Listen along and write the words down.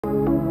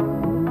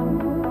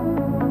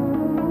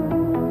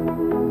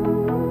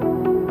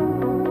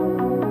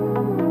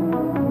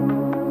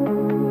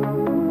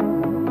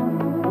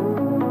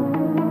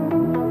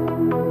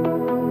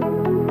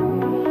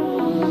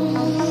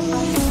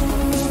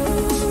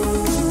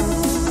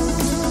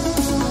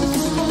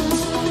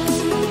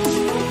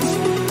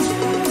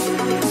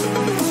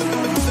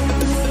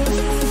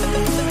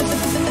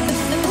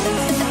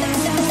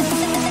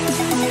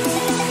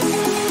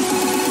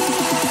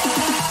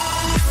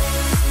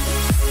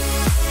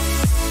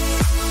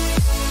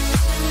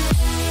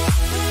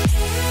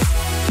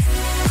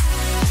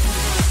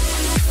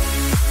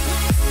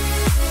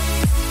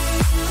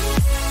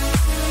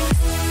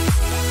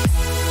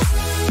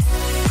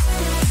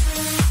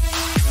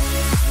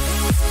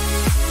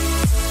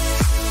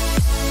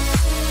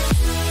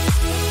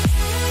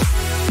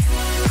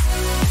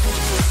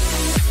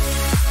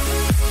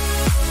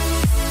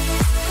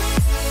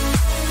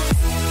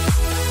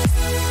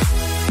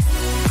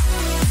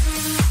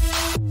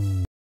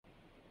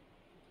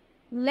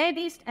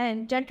Ladies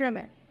and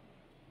gentlemen,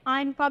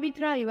 I'm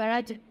Pavitra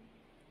Ivarajan.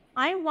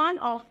 I'm one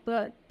of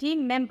the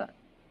team members.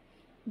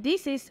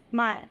 This is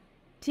my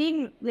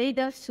team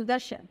leader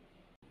Sudarshan.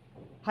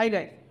 Hi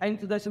guys, I'm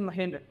Sudarshan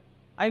Mahendra.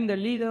 I'm the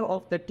leader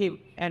of the team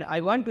and I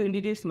want to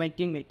introduce my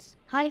teammates.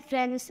 Hi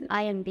friends,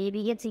 I am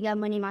Devi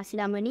Sigamani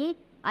Masilamani.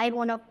 I'm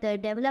one of the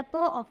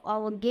developer of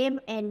our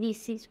game and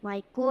this is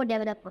my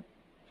co-developer.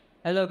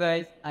 Hello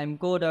guys, I'm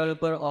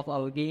co-developer of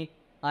our game.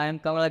 I am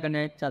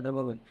Kamalakanan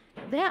Chadrabagan.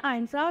 Where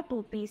I'm proud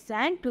to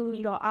present to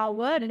you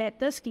our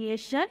latest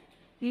creation,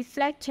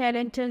 Reflect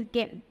Challenger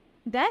game.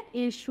 That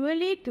is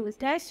surely to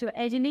test your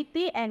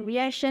agility and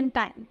reaction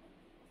time.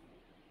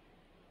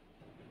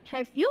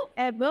 Have you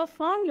ever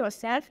found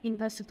yourself in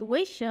a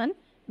situation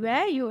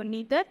where you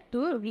needed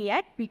to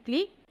react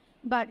quickly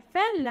but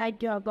felt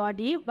like your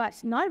body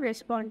was not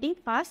responding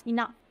fast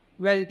enough?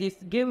 Well, this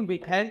game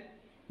will help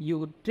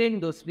you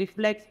train those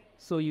reflexes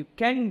so you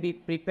can be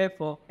prepared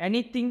for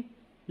anything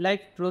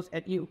life throws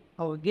at you.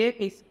 Our game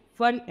is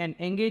fun and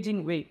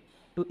engaging way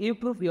to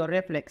improve your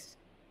reflex.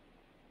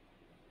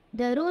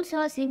 The rules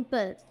are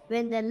simple.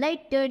 When the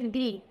light turns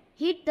green,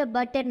 hit the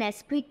button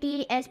as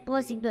quickly as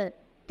possible.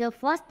 The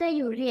faster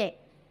you react,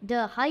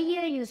 the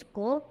higher your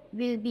score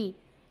will be.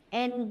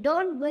 And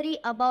don't worry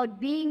about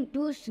being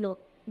too slow.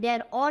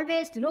 There's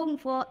always room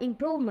for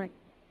improvement.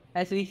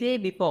 As we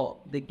said before,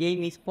 the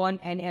game is fun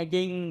and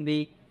engaging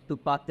way to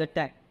pass the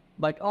time,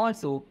 but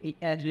also it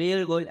has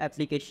real world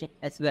application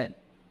as well.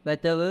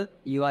 Whether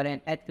you are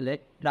an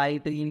athlete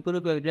trying to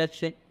improve your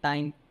reaction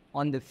time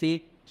on the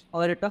field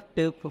or a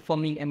doctor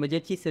performing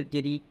emergency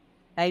surgery,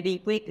 adding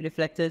quick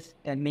reflexes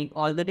can make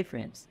all the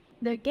difference.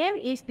 The game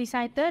is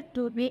designed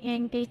to be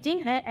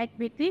engaging and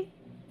active,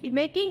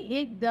 making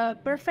it the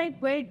perfect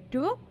way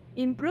to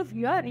improve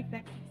your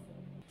reflexes.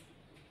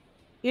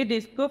 It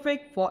is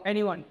perfect for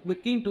anyone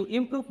looking to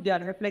improve their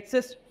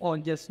reflexes or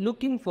just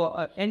looking for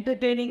an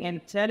entertaining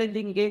and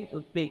challenging game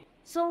to play.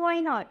 So why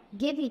not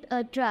give it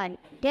a try?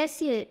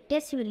 Test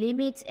your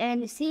limits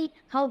and see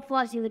how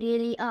fast you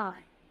really are.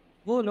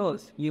 Who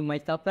knows, you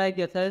might surprise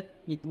yourself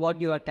with what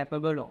you are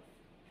capable of.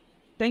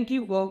 Thank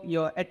you for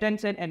your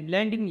attention and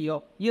lending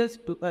your ears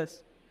to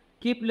us.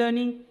 Keep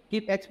learning,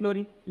 keep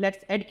exploring.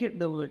 Let's educate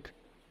the world.